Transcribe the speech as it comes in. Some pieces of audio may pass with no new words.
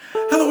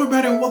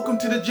everybody, and welcome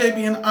to the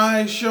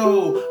JB&I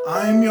show.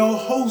 I'm your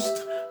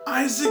host,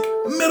 Isaac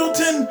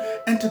Middleton,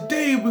 and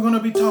today we're going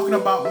to be talking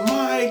about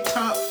my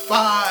top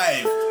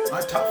five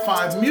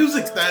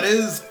music, that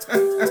is.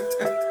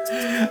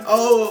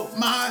 Oh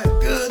my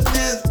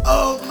goodness, it's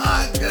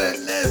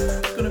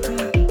going to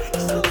be excellent.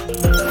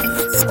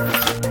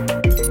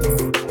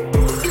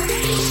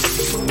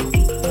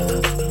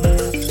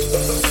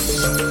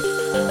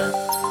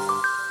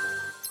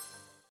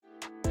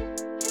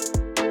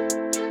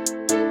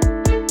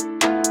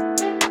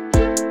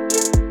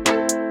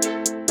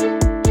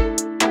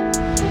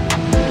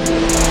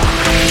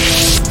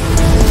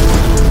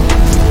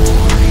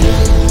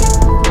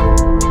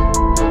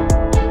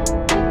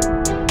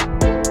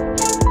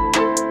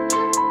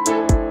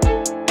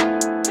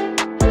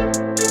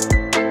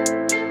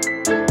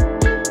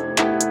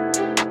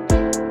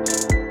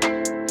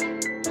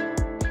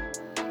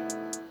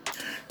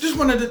 Just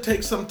wanted to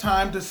take some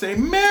time to say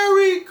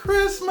Merry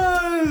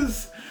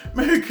Christmas!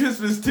 Merry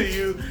Christmas to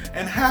you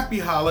and happy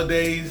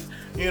holidays.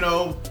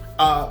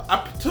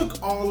 I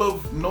took all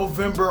of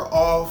November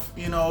off.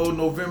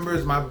 November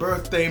is my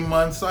birthday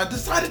month, so I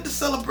decided to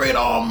celebrate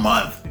all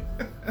month.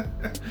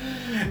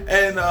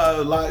 And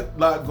a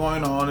lot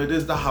going on. It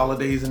is the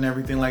holidays and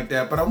everything like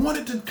that. But I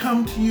wanted to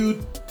come to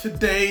you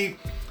today,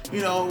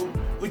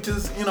 which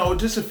is,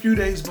 just a few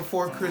days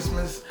before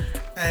Christmas.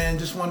 And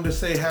just wanted to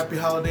say happy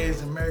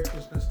holidays and Merry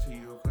Christmas to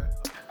you, okay?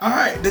 All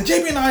right, the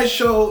JB&I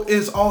show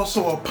is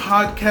also a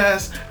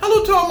podcast.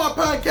 Hello to all my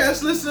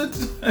podcast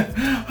listeners.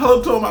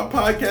 Hello to all my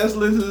podcast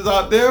listeners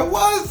out there.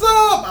 What's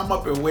up? I'm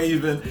up and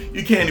waving.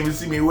 You can't even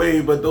see me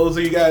wave, but those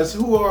of you guys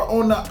who are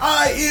on the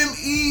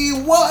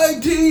IMEYTC,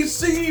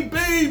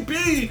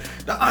 baby,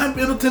 the I'm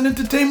Middleton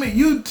Entertainment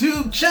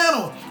YouTube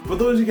channel. For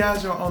those of you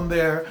guys who are on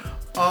there,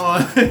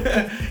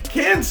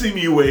 can see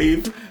me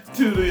wave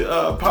to the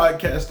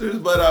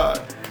podcasters, but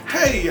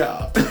hey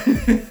y'all.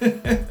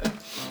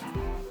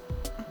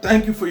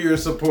 Thank you for your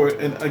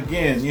support, and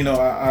again,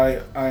 I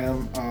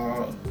am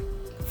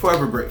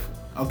forever grateful,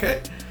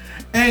 okay?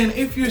 And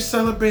if you're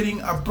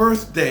celebrating a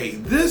birthday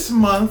this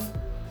month,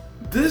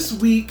 this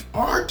week,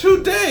 or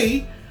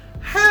today,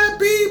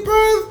 happy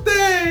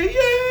birthday! Yay!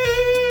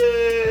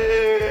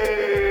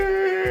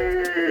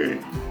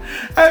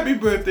 Happy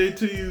birthday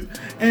to you,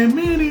 and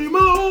many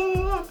more.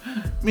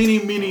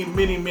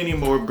 Many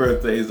more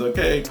birthdays,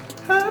 okay?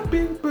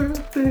 Happy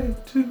birthday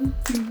to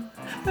you.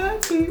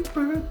 Happy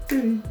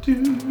birthday to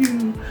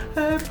you.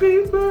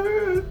 Happy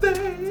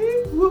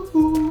birthday.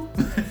 Woo-hoo.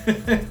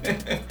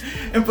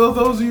 And for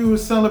those of you who are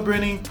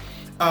celebrating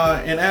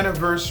an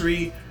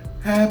anniversary,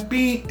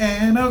 happy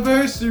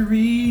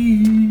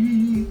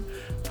anniversary.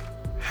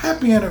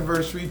 Happy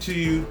anniversary to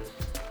you.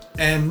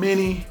 And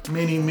many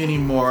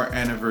more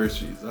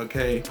anniversaries,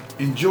 okay?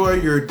 Enjoy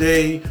your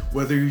day,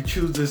 whether you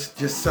choose to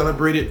just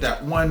celebrate it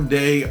that one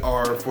day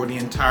or for the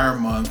entire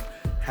month.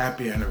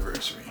 Happy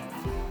anniversary,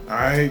 all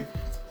right?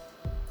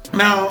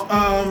 Now,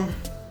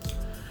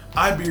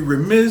 I'd be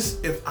remiss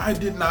if I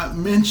did not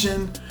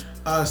mention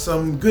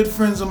some good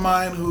friends of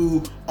mine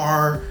who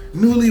are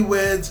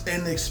newlyweds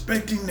and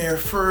expecting their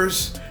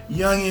first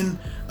youngin'.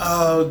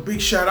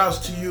 Big shout outs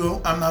to you.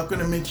 I'm not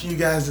going to mention you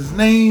guys'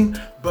 name,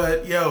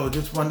 but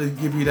just wanted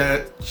to give you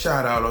that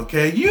shout out,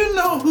 okay? You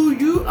know who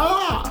you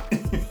are.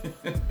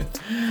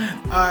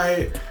 All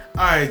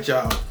right,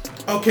 y'all.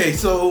 Okay,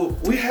 so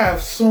we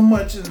have so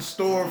much in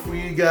store for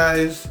you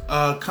guys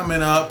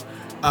coming up.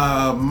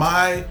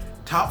 My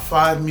top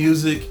 5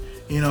 music.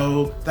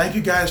 Thank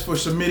you guys for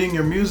submitting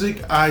your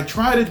music. I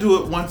try to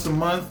do it once a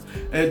month.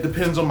 It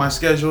depends on my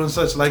schedule and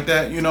such like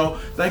that.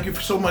 Thank you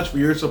so much for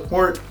your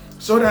support,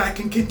 so that I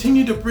can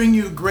continue to bring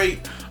you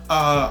great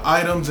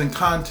items and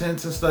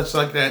contents and such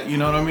like that. You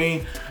know what I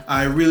mean?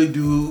 I really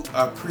do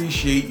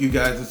appreciate you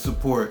guys'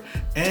 support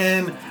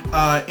and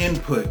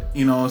input.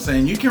 You know what I'm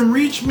saying? You can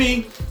reach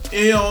me,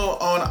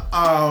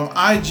 on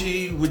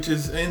IG, which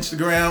is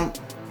Instagram,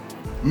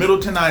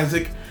 Middleton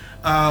Isaac.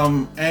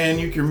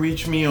 And you can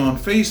reach me on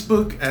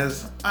Facebook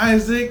as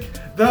Isaac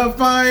the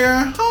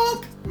Fire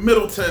Hawk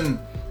Middleton.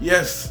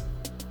 Yes.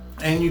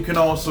 And you can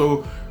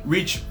also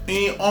reach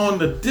me on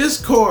the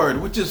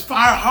Discord, which is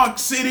Firehawk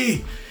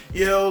City.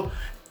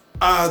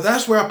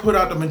 That's where I put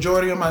out the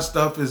majority of my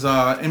stuff is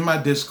in my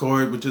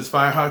Discord, which is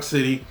Firehawk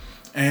City,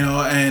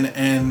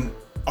 and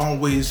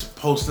always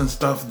posting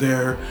stuff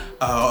there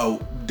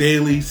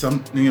daily,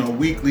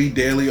 weekly,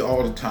 daily,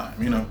 all the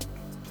time.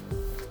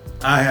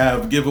 I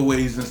have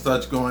giveaways and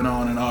such going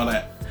on and all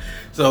that.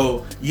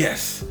 So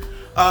yes,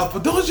 for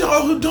those of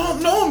y'all who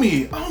don't know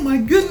me, oh my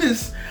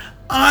goodness,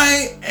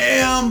 I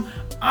am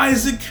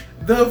Isaac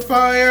the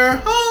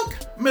Fire Hawk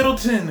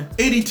Middleton,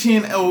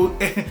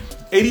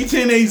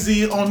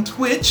 8010AZ on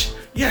Twitch.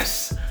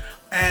 Yes.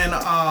 And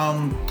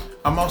I'm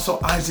also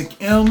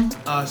Isaac M,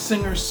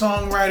 singer,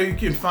 songwriter. You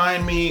can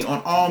find me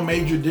on all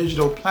major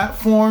digital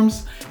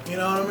platforms. You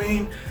know what I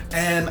mean?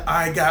 And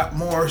I got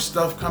more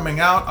stuff coming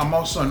out. I'm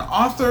also an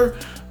author.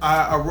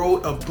 I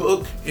wrote a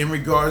book in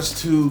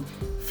regards to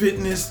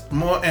fitness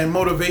and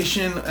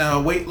motivation,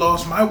 weight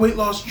loss. My weight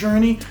loss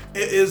journey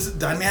is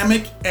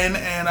dynamic, and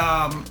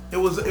it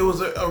was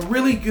a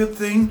really good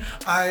thing.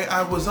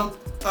 I was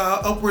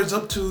upwards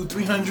up to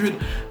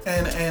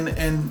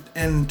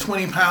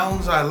 320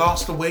 pounds. I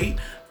lost the weight.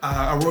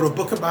 I wrote a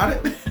book about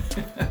it,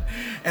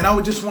 and I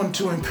would just want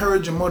to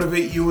encourage and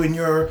motivate you in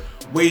your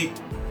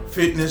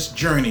fitness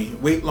journey,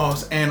 weight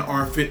loss and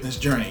our fitness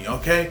journey.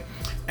 Okay.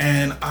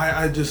 And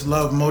I just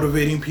love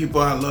motivating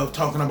people. I love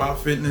talking about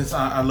fitness.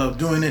 I love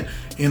doing it,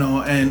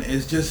 and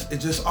it's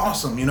just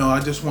awesome. I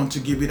just want to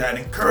give you that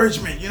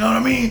encouragement. You know what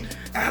I mean?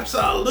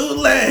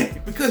 Absolutely.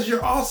 Because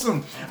you're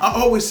awesome. I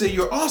always say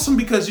you're awesome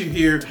because you're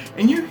here,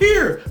 and you're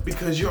here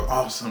because you're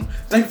awesome.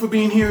 Thank you for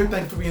being here.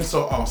 Thank you for being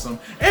so awesome.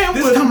 And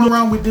this time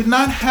around, we did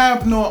not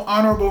have no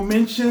honorable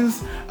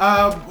mentions.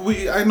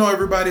 I know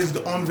everybody's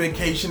on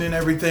vacation and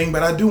everything,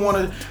 but I do want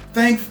to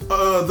thank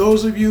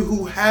those of you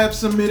who have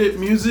submitted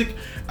music.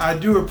 I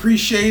do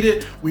appreciate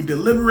it. We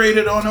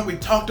deliberated on it. We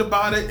talked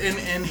about it,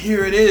 and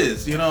here it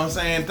is. You know what I'm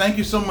saying? Thank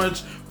you so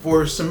much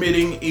for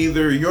submitting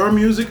either your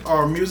music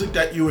or music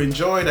that you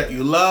enjoy, that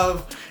you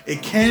love.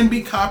 It can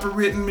be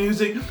copywritten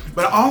music,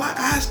 but all I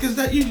ask is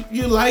that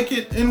you like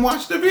it and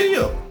watch the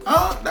video.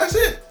 That's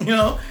it.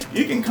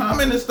 You can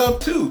comment and stuff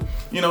too.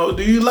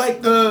 Do you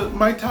like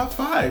my top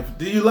 5?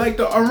 Do you like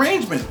the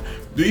arrangement?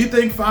 Do you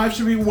think 5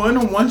 should be 1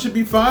 or 1 should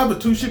be 5 or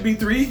 2 should be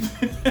 3?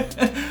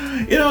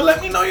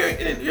 Let me know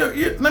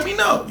let me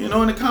know,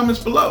 in the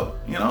comments below.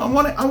 I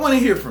want to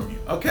hear from you.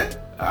 Okay?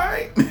 All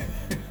right.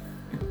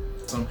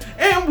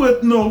 And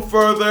with no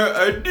further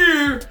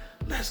ado,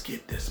 let's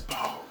get this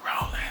ball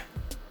rolling.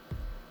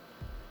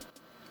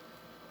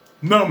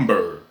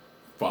 Number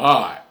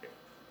 5.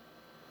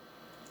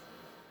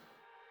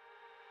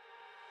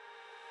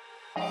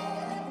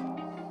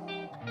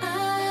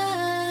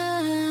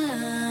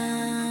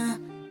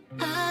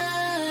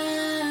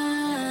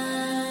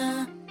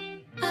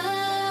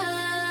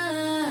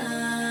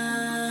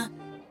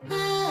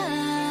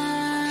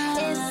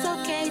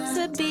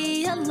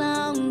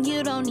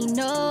 You don't need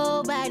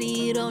nobody,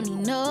 you don't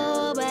need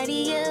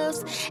nobody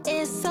else.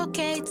 It's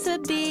okay to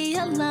be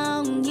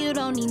alone. You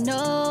don't need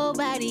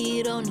nobody,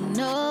 you don't need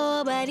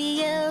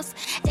nobody else.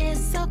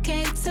 It's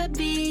okay to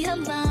be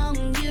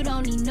alone. You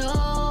don't need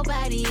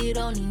nobody, you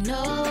don't need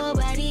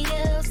nobody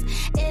else.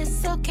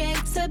 It's okay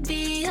to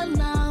be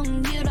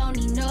alone. You don't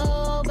need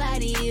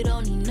nobody, you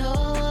don't need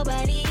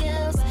nobody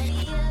else.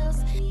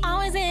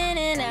 Always in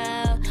and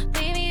out,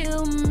 baby,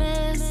 you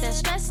miss that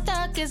stress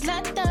stuck is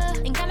left up.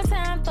 Ain't got no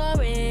time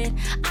for it.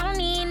 I don't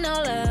need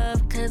no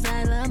love, cause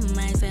I love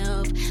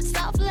myself.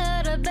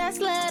 Self-love, the best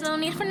love, don't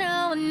need for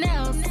no one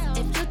else.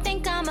 If you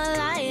think I'm a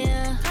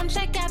liar, come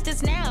check out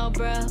this now,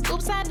 bruh.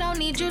 Oops, I don't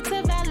need you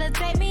to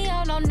validate me,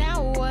 oh no,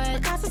 now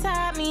what? Because it's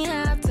taught me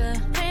how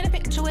to paint a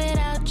picture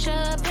without you,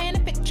 paint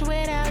a picture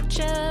without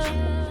you.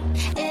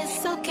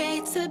 It's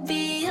okay to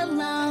be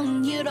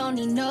alone. You don't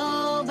need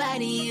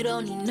nobody, you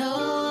don't need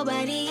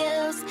nobody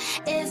else.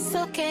 It's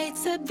okay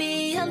to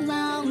be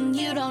alone.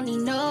 You don't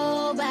need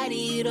nobody,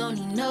 you don't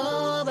need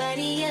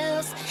nobody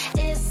else.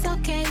 It's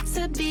okay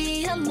to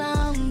be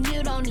alone.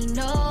 You don't need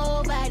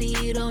nobody,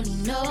 you don't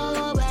need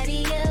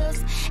nobody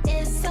else.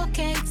 It's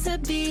okay to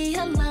be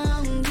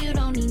alone. You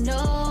don't need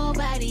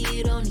nobody,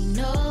 you don't need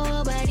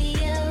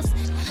nobody else.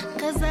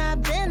 Cause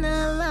I've been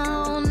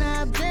alone,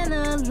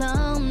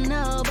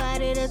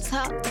 nobody to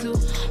talk to,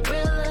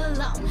 real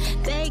alone.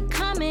 They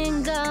come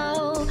and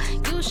go,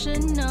 you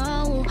should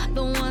know.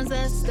 The ones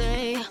that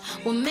stay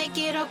will make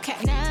it okay.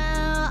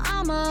 Now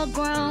I'm a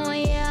grown,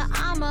 yeah,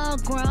 I'm a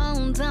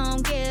grown.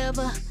 Don't give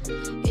a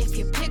if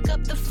you pick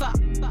up the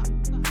phone.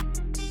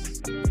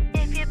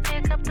 If you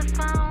pick up the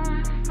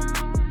phone.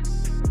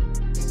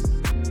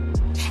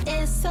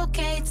 It's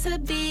okay to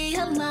be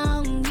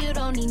alone. You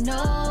don't need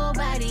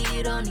nobody,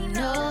 you don't need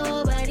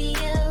nobody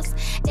else.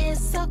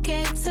 It's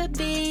okay to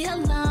be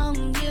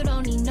alone. You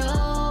don't need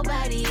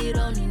nobody, you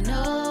don't need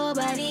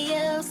nobody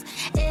else.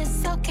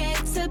 It's okay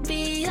to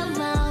be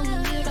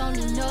alone. You don't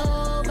need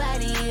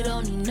nobody, you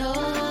don't need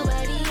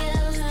nobody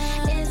else.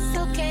 It's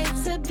okay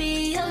to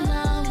be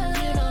alone.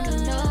 You don't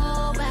need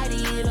nobody,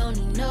 you don't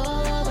need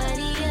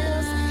nobody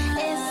else.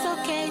 It's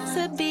okay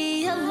to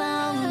be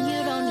alone.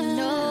 You don't need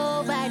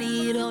nobody,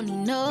 you don't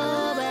need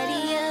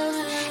nobody else.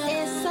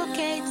 It's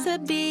okay to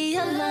be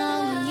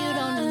alone. You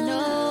don't need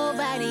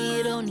nobody,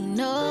 you don't need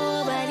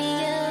nobody else.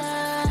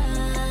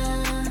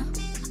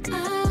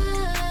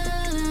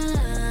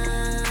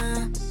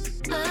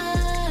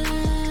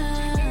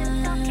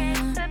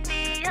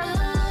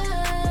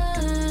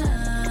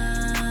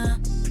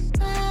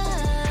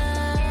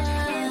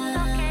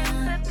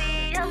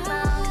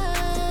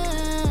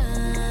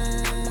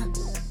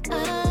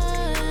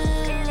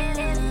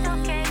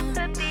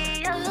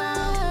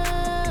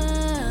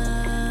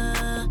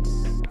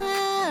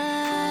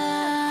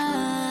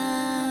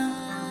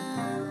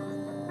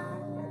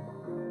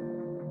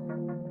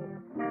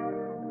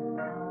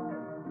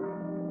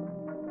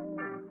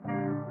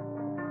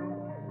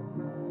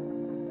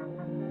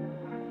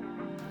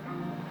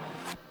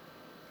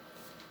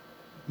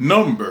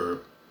 Number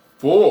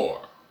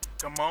 4.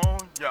 Come on,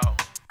 y'all.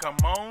 Come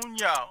on,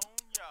 y'all.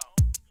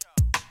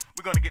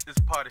 We're gonna get this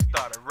party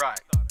started right.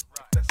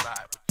 If that's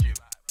alright with you.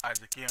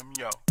 Isaac M.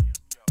 Yo.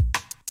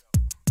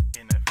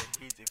 In the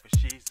for easy for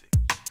sheezy.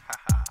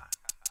 Haha.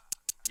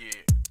 Yeah.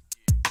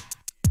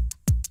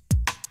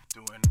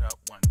 Doing up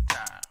one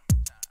time.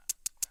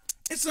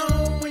 It's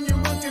on when you're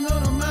rocking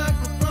on a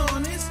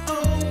microphone. It's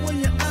on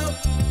when you're out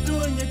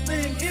doing your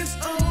thing. It's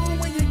on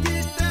when you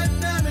get that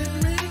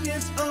diamond ring.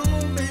 It's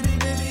on, baby,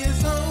 baby,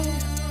 it's on.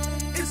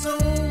 It's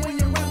on when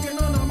you're rocking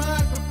on a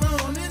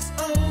microphone. It's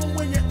on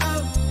when you're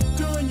out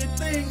doing your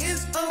thing.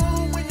 It's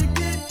on when you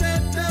get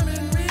that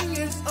diamond ring.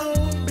 It's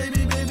on,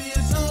 baby, baby,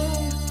 it's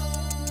on.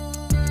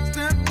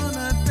 Step on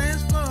the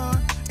dance floor,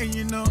 and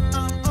you know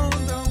I'm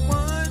on the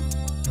one.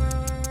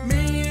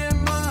 Me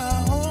and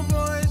my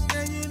homeboys,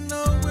 and you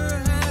know we're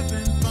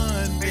having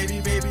fun.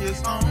 Baby, baby,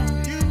 it's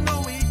on. You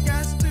know we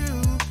got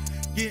to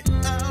get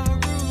our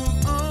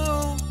groove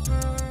on.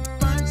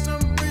 Find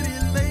some pretty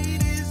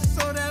ladies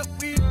so that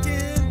we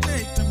can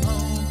take them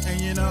home.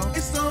 And you know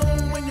it's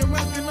on when you're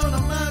rocking on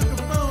a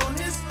microphone.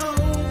 It's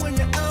on when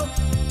you're out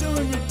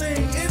doing your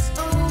thing. It's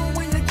on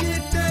when you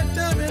get that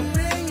diamond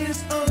ring.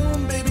 It's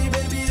on, baby,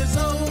 baby, it's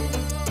on.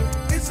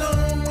 It's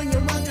on when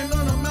you're rocking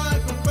on a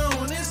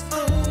microphone. It's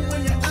on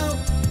when you're out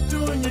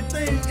doing your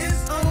thing.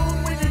 It's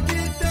on when you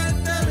get that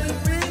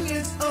diamond ring.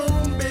 It's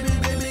on, baby,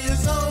 baby,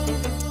 it's on.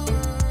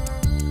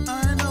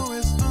 I know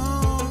it's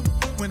on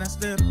when I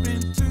step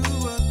into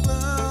a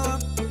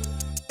club.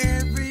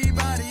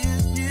 Everybody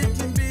is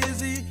getting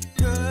busy,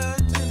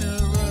 cutting the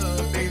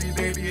rug. Baby,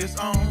 baby, it's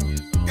on.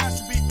 Got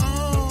to be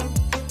on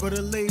for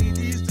the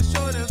ladies to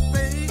show their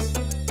face.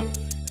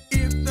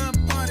 If the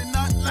party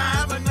not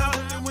live enough,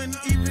 then wouldn't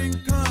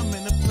even come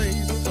into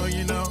place. So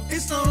you know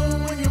it's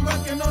on when you're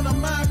rocking on a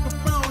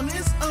microphone.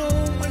 It's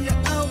on when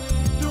you're out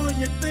doing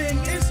your thing.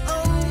 It's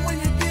on when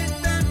you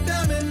get that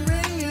diamond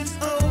ring. It's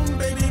on,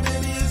 baby,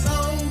 baby, it's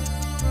on.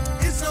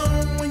 It's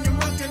on when you're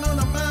rocking on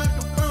a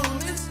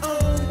microphone. It's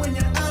on when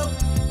you're out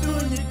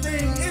doing your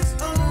thing. It's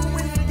on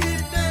when you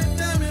get that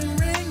diamond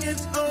ring.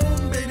 It's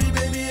on, baby,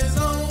 baby, it's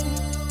on.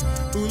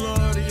 Ooh,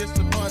 Lordy, it's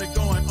the party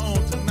going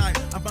on tonight.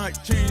 I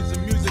might change the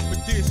music,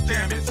 but this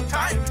jam is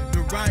tight.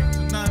 The right to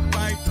not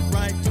fight, the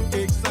right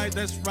to excite.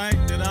 That's right,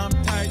 that I'm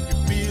tight. You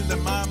feel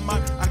in my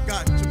mind. I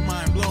got your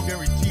mind blown,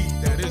 guaranteed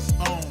that it's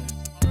on.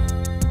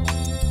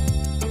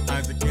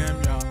 Isaac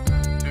M, y'all.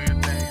 Do your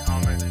thing,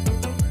 homie.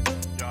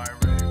 Y'all ain't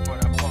ready for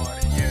that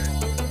party yet.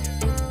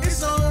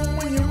 It's on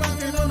when you're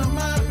rocking on a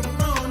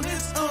microphone.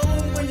 It's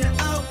on when you're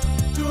out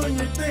doing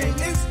your thing.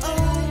 It's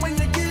on when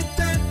you get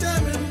that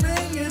diamond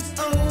ring. It's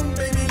on,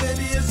 baby,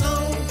 baby, it's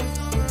on.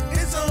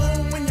 It's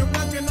on when you're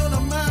rocking on a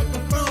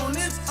microphone.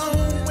 It's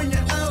on when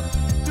you're out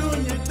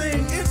doing your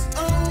thing. It's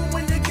on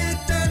when you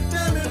get that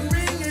diamond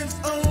ring. It's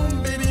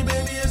on, baby,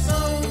 baby, it's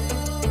on.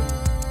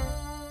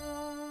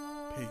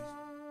 Peace.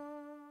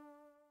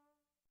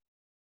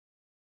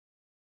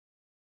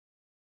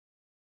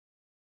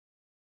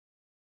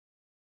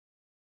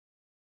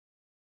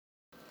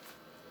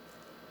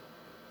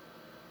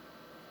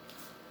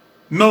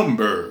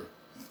 Number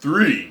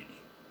 3.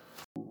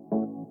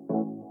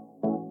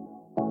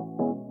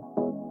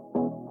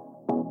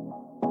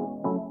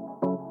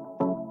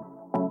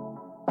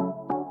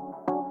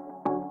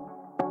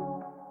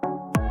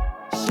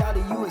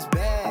 Shawty, you is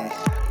bad,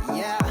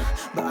 yeah,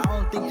 but I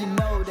don't think you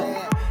know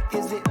that.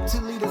 Is it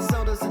 2-liter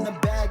sodas in a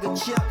bag of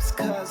chips?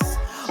 Cause,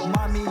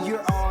 mommy,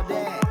 you're all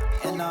that.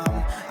 And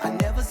I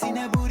never seen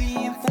that booty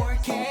in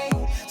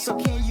 4K. So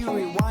can you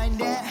rewind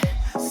that?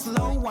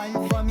 Slow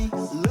wine for me,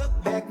 look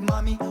back,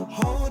 mommy.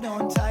 Hold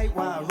on tight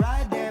while I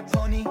ride that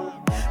pony.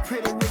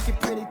 Pretty wicked,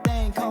 pretty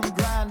thing, come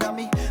grind on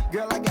me.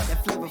 Girl, I got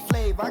that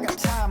flavor, I got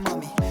time on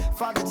me.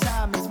 Father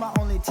time is my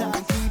only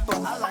timekeeper.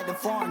 I like the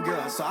foreign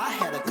girl, so I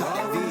had to cut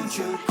that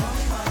V-trip.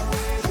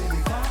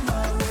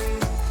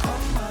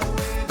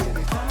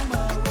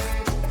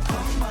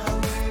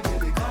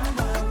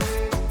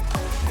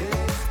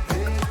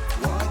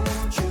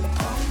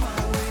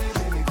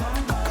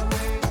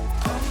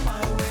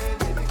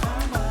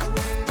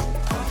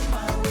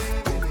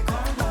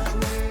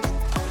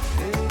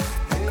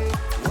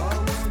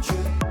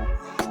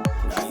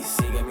 Ay,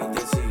 sígueme y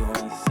te sigo.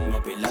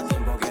 No pierdas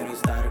tiempo, quiero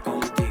estar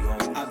contigo.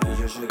 A mí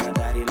yo soy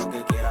ganar y lo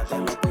que quiera te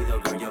lo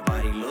pido. Girl, your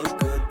body look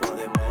good,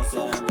 podemos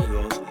ser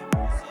amigos.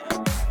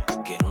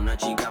 Quiero una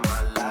chica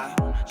mala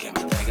que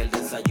me traiga el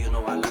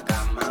desayuno a la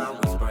cama.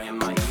 Whisper in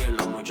my ear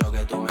lo mucho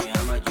que tú me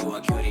amas. You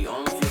a cutie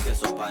on fleek,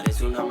 eso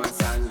parece una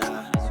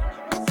manzana.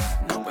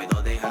 No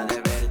puedo dejar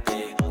de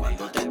verte.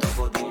 Cuando te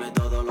toco dime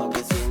todo lo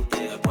que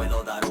sientes.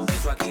 Puedo dar un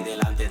beso aquí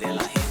delante de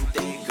la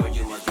gente. Girl,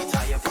 you must be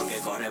tired porque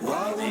corre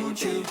por mi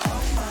mente.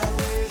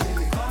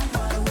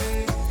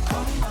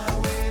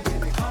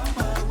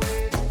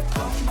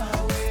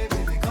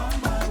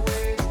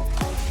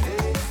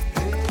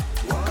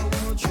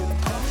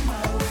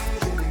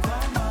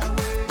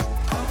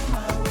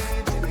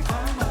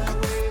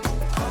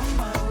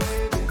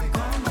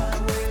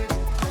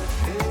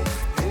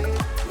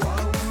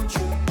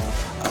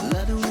 I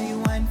love the way you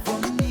whine for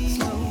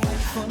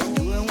me.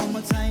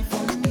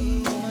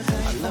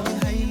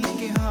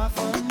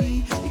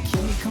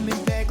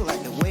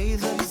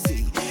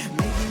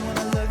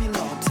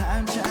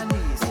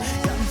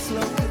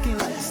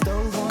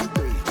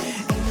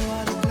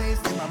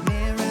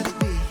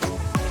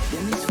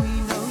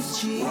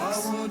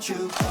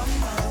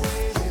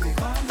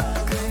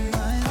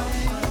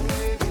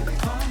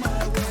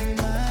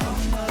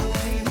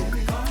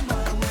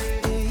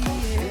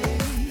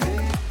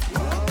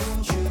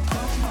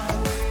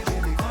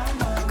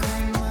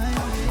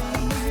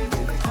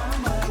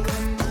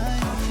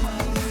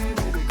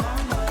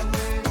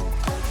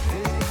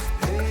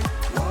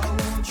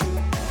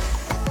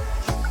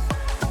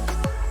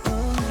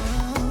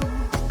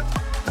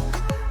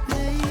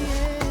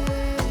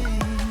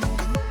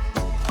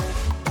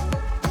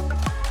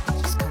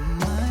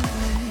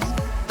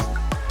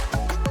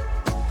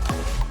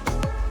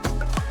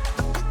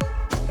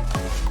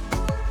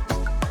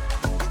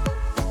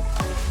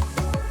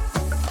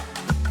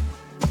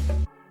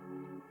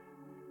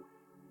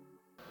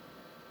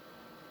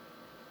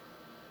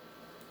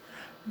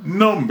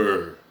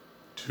 Number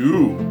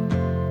 2.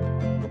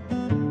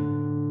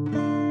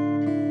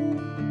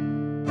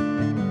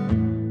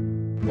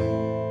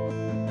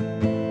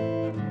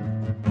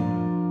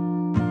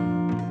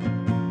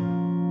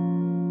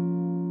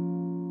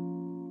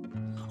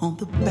 On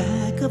the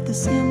back of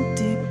this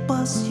empty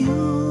bus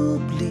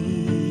you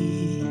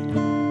bleed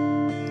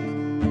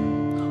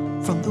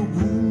from the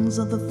wounds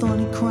of the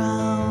thorny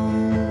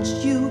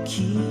crowns you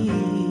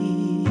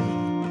keep,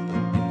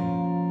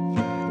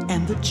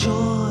 and the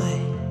joy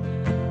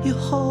you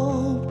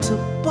hope to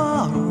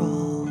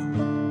borrow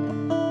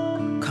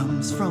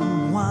comes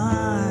from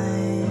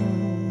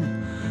wine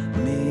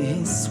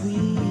made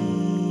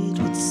sweet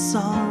with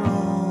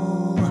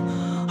sorrow,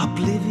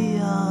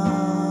 oblivious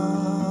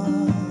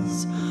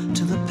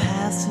to the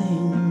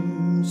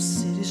passing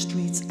city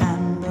streets,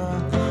 and the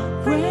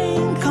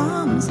rain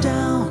comes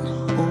down,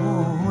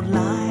 oh,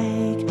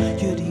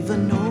 like you'd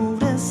even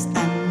notice,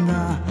 and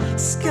the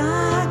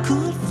sky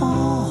could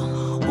fall,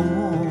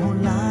 oh,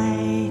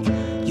 like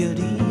you'd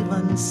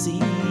even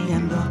see,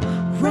 and the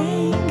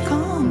rain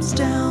comes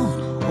down,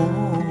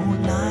 oh,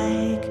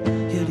 like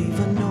you'd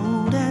even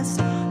notice,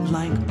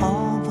 like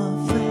all the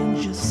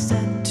things you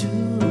said to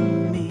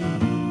me,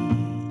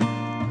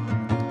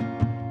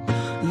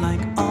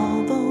 like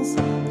all those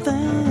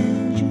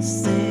things you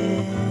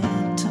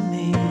said to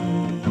me.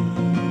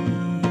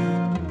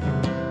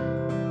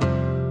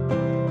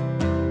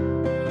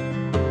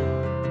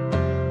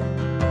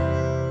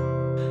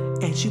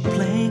 As you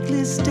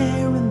blankly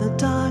stare in the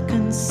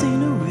darkened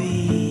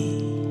scenery,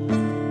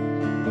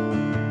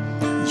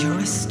 you're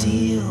as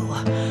still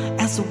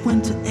as the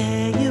winter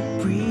air you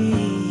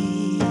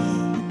breathe.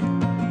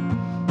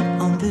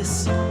 On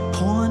this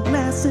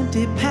pointless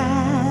empty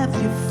path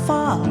you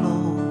follow,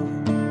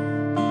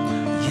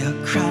 you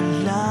cry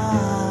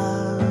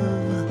love,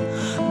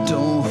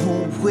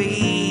 don't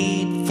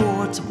wait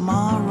for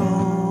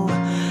tomorrow.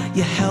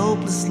 You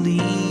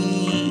helplessly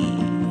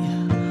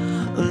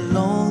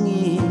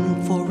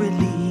longing for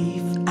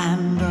relief,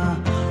 and the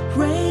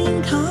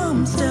rain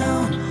comes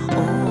down,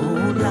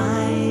 oh,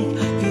 like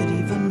you'd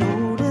even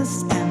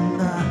notice, and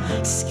the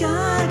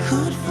sky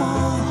could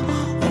fall,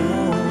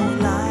 oh,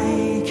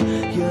 like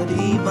you'd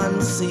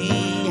even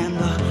see, and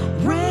the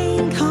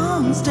rain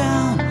comes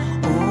down,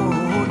 oh,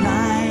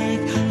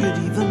 like you'd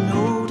even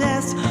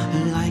notice,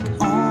 like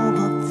all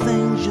the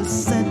things you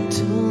said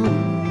to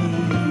me,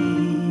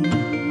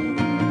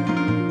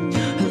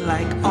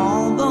 like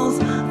all those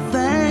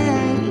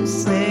things you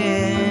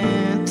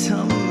said to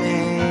me.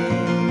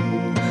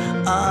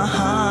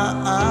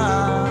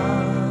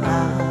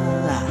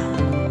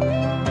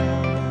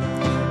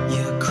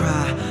 You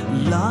cry,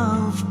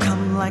 love,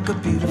 come like a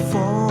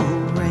beautiful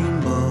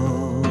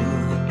rainbow,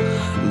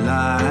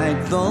 like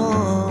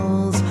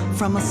those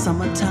from a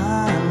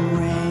summertime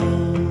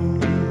rain.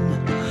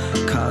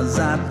 'Cause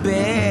I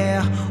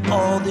bear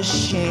all the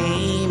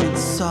shame and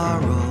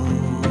sorrow.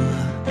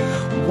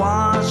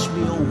 Wash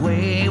me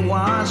away,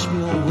 wash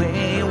me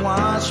away,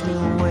 wash me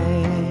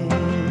away.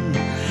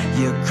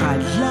 You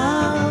cried,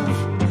 love,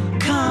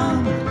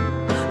 come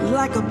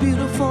like a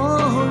beautiful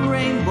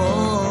rainbow,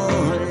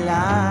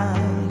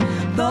 like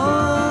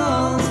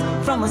those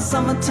from a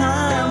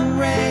summertime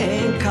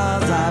rain.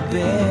 'Cause I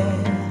bear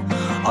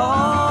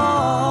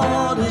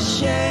all the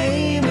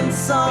shame and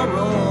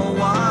sorrow.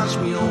 Wash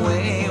me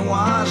away,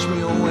 wash me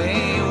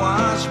away,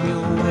 wash me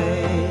away.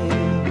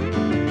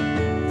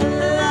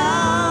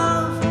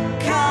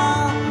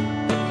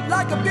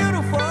 Like a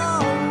beautiful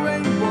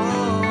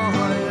rainbow,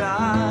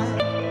 like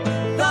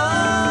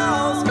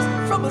those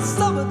from a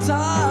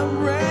summertime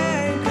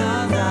rain.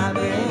 'Cause I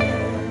bear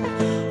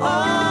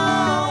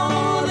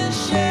all the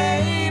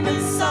shame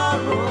and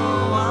sorrow.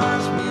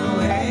 Wash me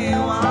away,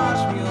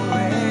 wash me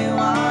away,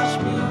 wash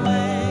me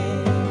away.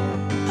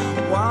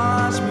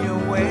 Wash me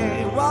away,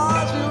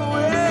 wash me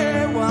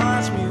away,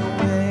 wash me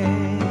away.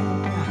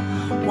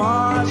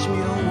 Wash me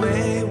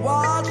away,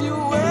 wash me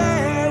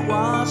away,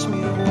 wash me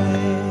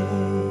away.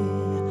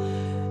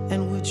 And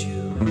would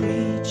you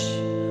reach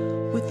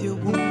with your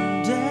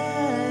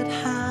wounded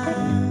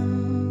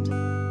hand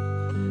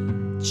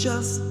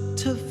just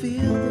to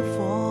feel the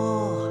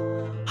fall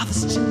of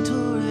this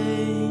gentle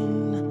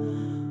rain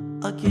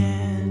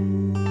again?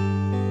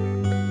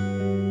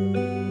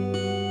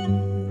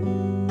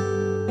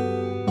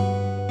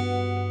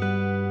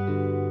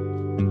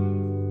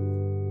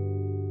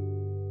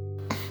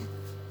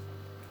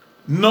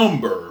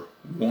 Number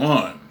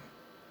 1.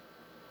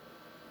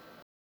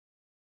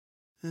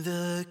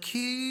 The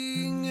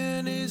king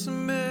and his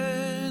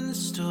men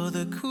stole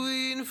the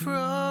queen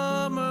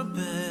from her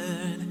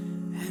bed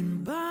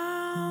and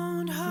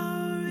bound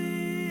her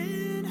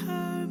in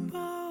her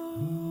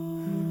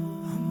bones.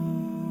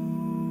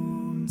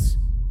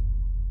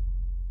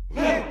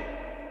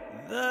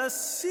 The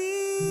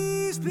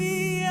seas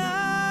be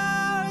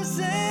ours,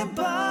 and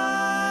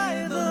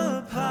by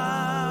the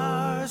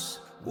powers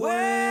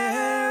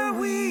where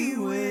we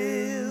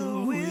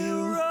will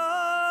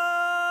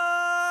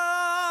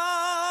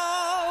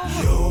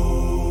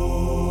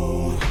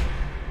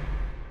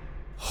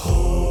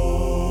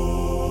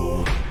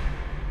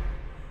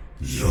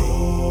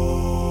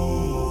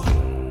Yo,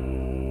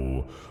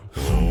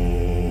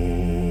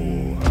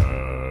 hold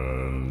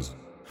hands,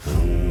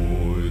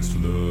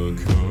 hoist the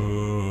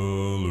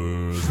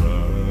colors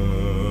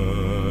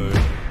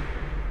high.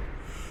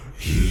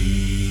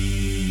 Heave-ho,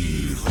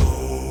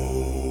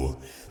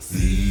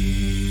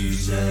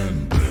 thieves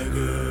and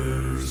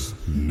beggars,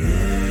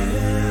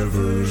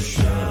 never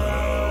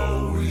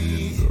shall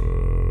we die.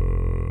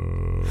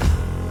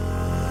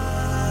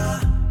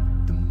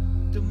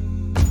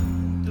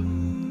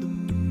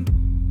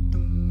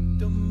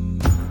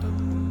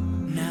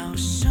 Now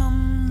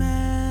some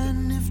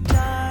men have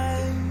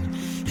died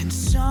and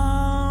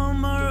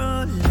some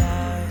are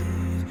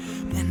alive,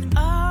 and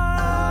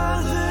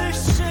others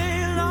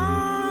sail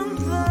on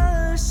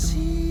the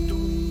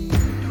sea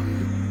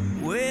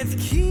with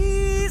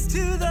keys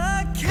to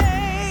the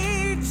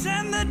cage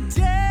and the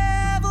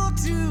devil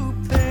to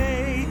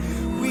pay.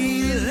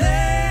 We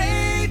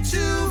lay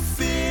to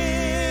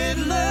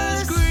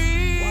fiddler's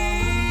green.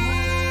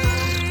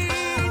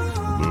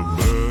 The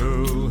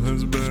bell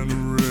has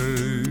been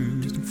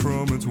raised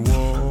from its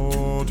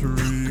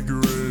watery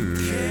grave.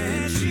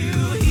 Can't you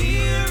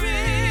hear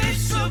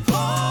its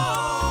sepulchral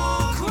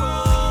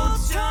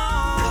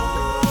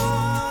tone?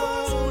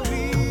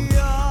 We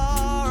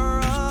are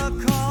a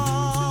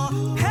call.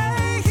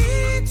 Pay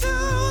heed to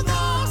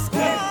the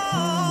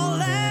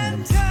squall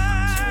and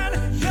turn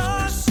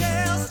your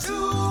sails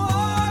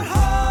toward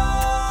home.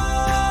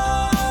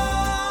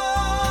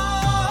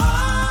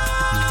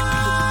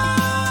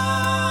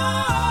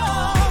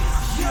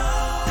 Yo,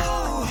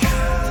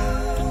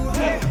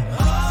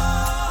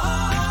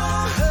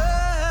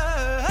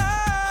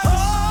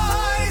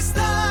 hoist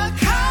the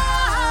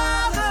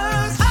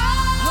colors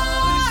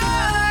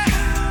high.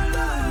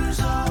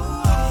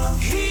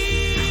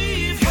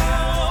 Heave-ho,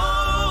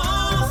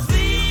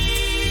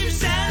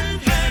 thieves and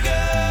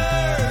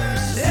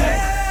beggars,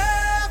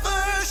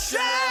 never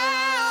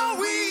shall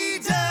we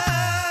die.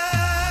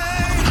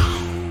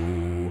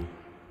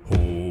 Ho,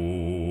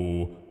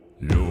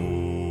 yo,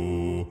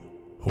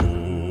 ho,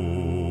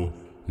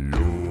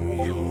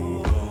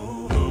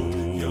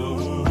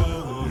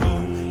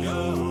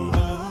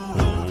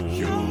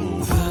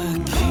 The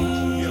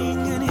king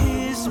and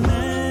his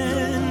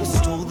men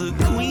stole the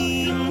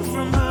queen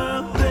from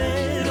her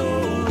bed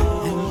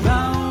and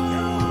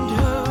bound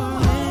her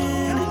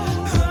in her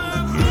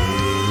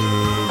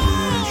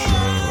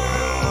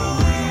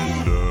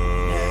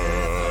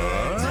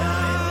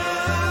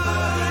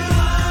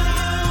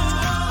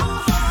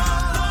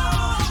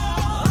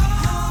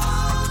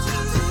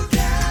never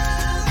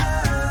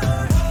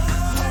shall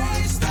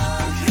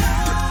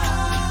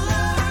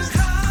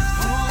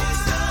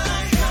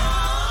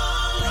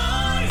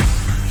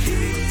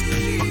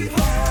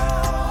we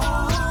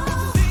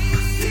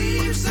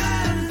thieves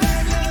and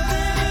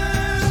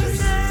beggars,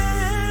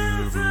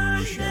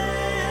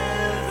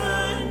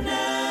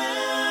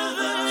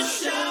 never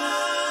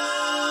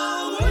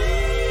shall we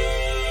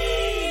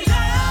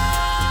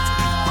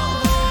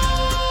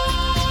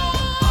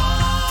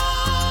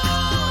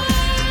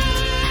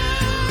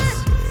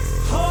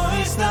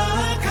hoist the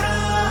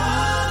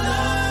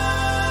colors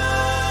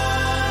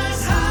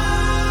high.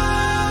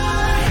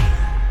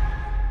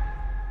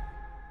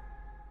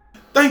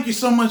 Thank you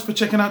so much for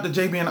checking out the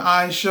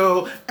JB&I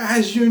show.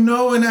 As you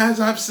know, and as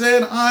I've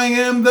said, I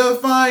am the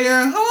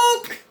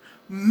Firehawk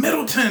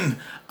Middleton.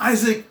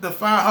 Isaac the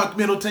Firehawk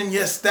Middleton.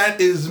 Yes,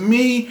 that is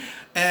me.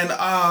 And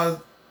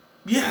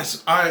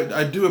yes,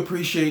 I do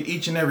appreciate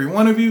each and every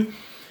one of you.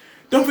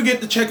 Don't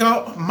forget to check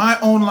out my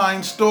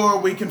online store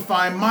where you can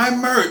find my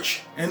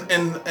merch and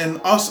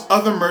us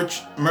other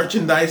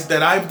merchandise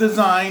that I've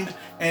designed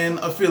and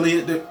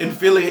affiliated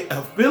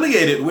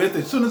with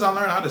as soon as I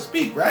learn how to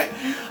speak, right?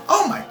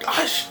 Oh my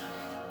gosh.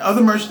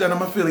 Other merch that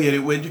I'm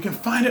affiliated with, you can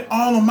find it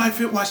all on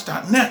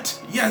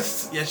myfitwatch.net.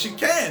 Yes, you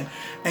can.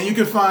 And you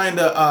can find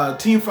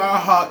Team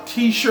Firehawk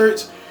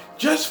t-shirts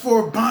just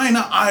for buying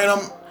an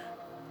item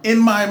in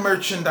my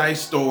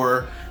merchandise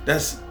store.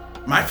 That's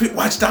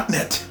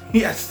myfitwatch.net.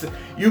 Yes,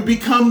 you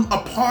become a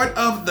part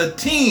of the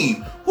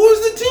team. Who's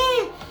the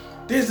team?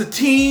 There's a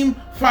Team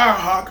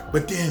Firehawk,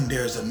 but then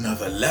there's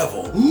another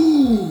level.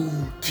 Ooh,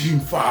 Team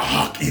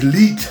Firehawk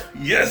Elite.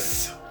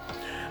 Yes.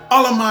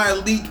 All of my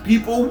elite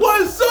people,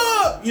 what's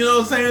up? You know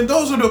what I'm saying?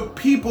 Those are the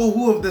people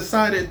who have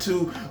decided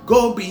to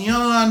go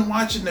beyond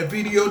watching the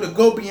video, to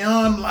go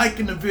beyond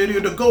liking the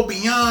video, to go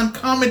beyond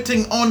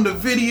commenting on the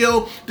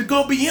video, to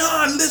go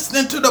beyond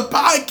listening to the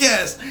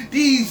podcast.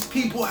 These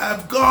people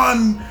have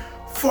gone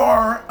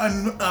far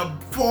and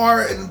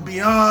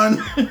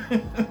beyond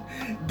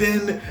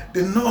than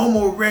the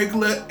normal,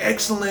 regular,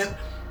 excellent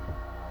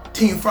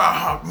Team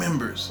Firehawk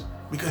members,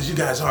 because you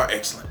guys are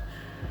excellent.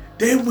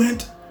 They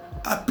went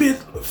a bit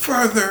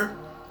further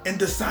and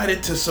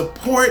decided to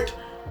support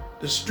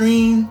the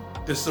stream,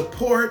 to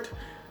support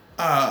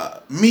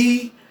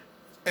me,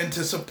 and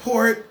to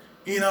support,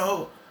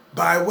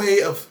 by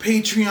way of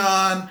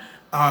Patreon,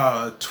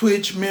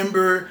 Twitch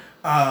member,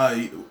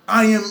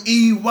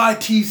 IMEYTC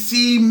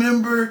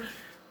member,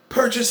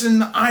 purchasing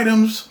the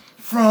items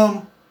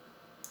from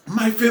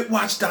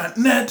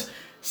myfitwatch.net,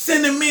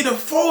 sending me the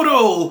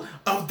photo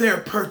of their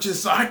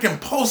purchase so I can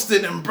post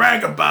it and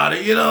brag about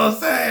it. You know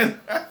what I'm saying?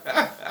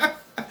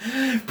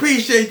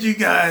 Appreciate you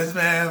guys,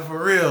 man,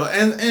 for real.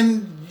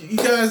 And you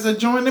guys are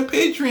joining the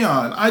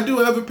Patreon. I do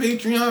have a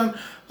Patreon.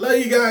 Love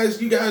you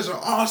guys. You guys are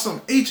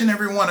awesome. Each and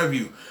every one of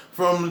you.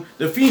 From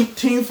the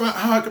Team Fight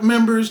Hawk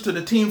members to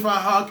the Team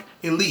Fight Hawk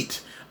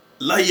Elite.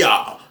 Love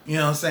y'all. You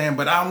know what I'm saying?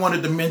 But I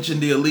wanted to mention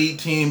the Elite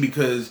team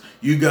because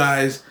you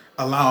guys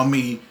allow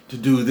me to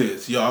do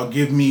this. Y'all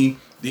give me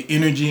the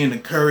energy and the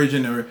courage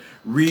and the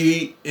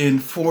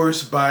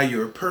reinforced by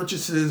your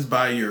purchases,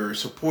 by your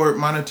support,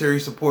 monetary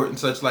support and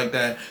such like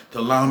that, to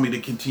allow me to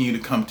continue to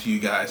come to you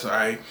guys, all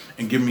right?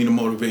 And give me the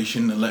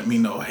motivation to let me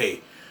know,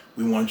 hey,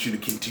 we want you to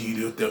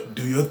continue to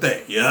do your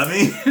thing. You know what I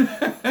mean?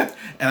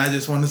 And I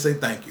just want to say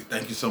thank you.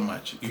 Thank you so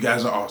much. You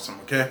guys are awesome,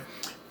 okay?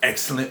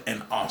 Excellent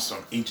and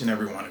awesome, each and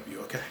every one of you,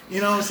 okay?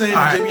 You know what I'm saying?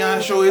 The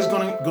JB&I show is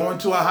going to go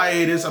into a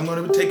hiatus. I'm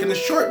going to be taking a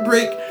short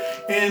break,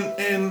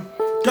 and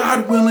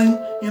God willing,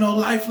 you know,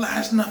 life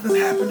lasts, nothing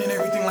happened and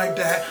everything like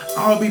that.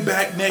 I'll be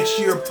back next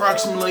year,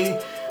 approximately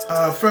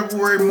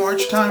February,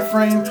 March time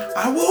frame.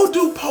 I will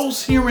do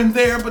posts here and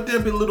there, but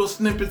there'll be little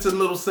snippets and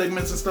little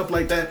segments and stuff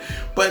like that.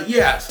 But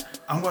yes,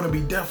 I'm going to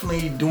be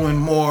definitely doing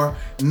more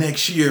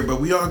next year,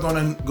 but we are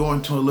going to go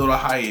into a little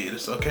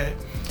hiatus, okay?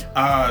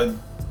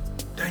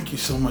 Thank you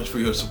so much for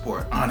your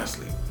support,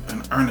 honestly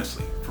and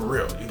earnestly, for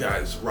real. You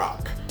guys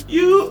rock.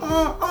 You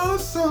are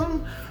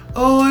awesome.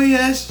 Oh,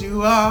 yes,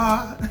 you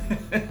are.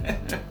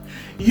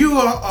 You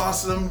are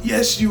awesome.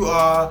 Yes, you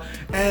are.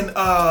 And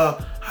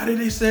how did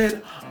they say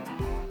it?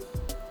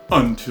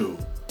 Until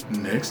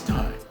next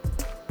time.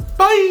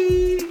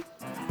 Bye.